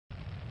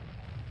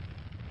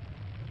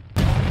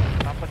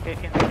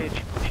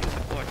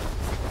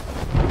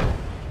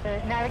The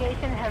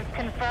navigation has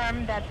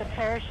confirmed that the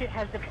parachute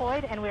has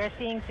deployed and we are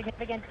seeing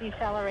significant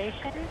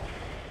deceleration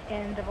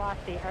in the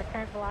velocity. Our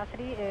current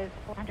velocity is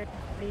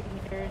 480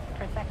 meters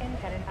per second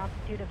at an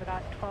altitude of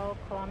about 12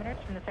 kilometers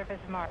from the surface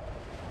of Mars.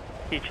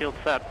 Heat shield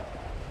set.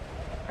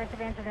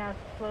 Perseverance is now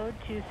slowed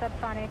to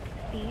subsonic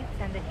speeds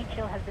and the heat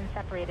shield has been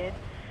separated.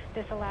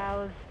 This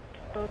allows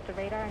both the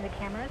radar and the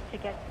cameras to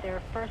get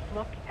their first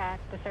look at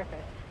the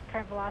surface.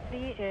 Current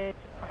velocity is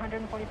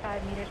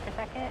 145 meters per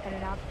second at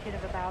an altitude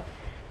of about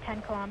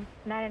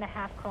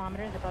 9.5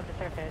 kilometers above the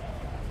surface.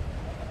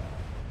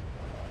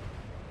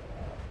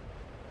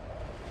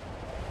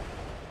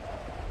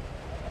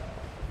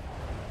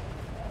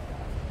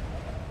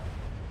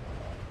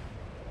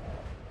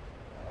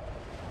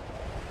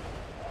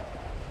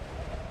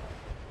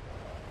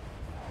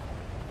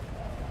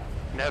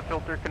 Nav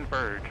filter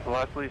converge.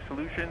 Velocity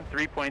solution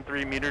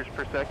 3.3 meters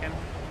per second.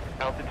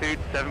 Altitude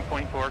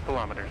 7.4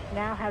 kilometers.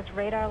 Now has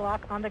radar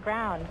lock on the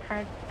ground.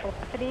 Current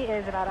velocity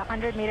is about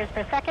 100 meters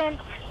per second,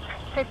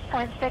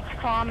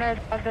 6.6 kilometers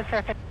above the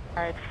surface of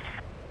Mars.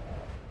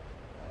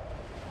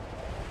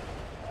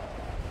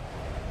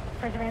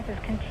 Perseverance is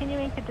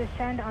continuing to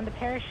descend on the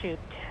parachute.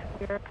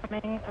 We are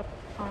coming up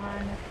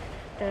on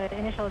the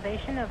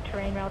initialization of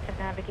terrain relative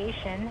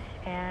navigation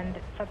and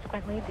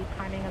subsequently the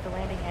timing of the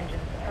landing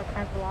engines. Our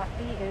current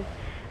velocity is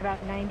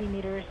about 90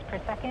 meters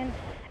per second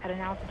at an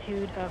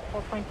altitude of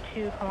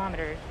 4.2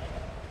 kilometers.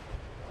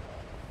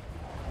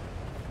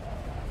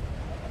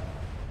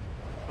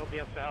 Will be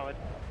a valid.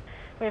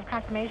 We have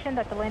confirmation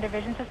that the lander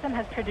vision system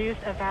has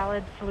produced a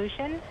valid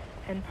solution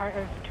and part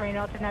of terrain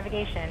relative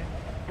navigation.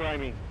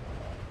 Priming.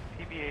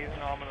 TBA is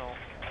nominal.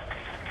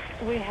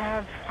 We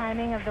have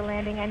timing of the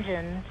landing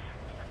engines.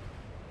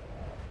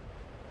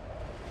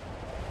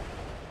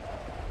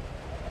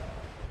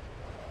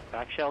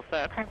 Back shell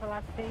set. Current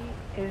velocity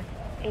is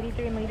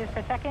 83 meters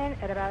per second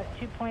at about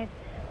 2.6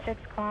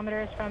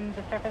 kilometers from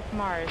the surface of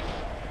Mars.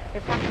 We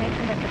have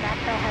confirmation that the back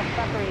shell has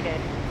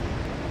separated.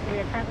 We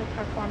are currently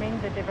performing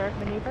the divert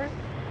maneuver.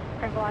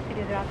 Current velocity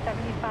is about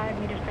 75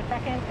 meters per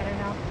second at an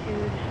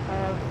altitude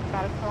of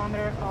about a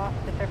kilometer off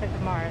the surface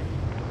of Mars.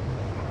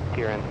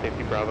 TRN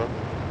safety Bravo.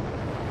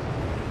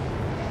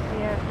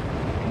 We have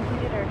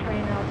completed our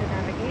terrain relative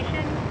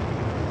navigation.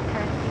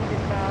 Current speed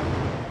is about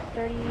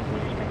 30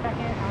 meters per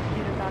second,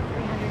 altitude of about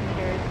 300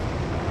 meters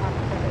off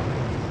the surface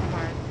of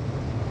Mars.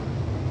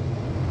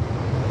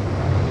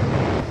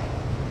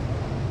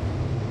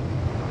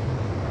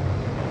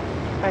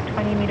 About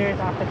 20 meters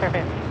off the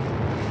surface.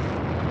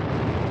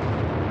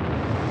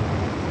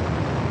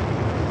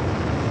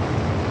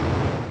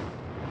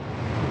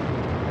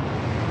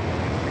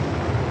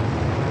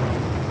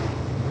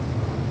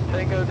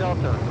 Tango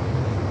Delta.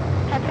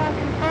 Touchdown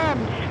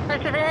confirmed.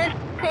 Perseverance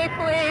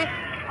safely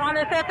on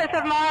the surface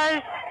of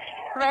Mars,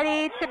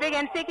 ready to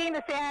begin seeking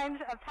the signs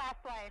of past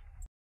life.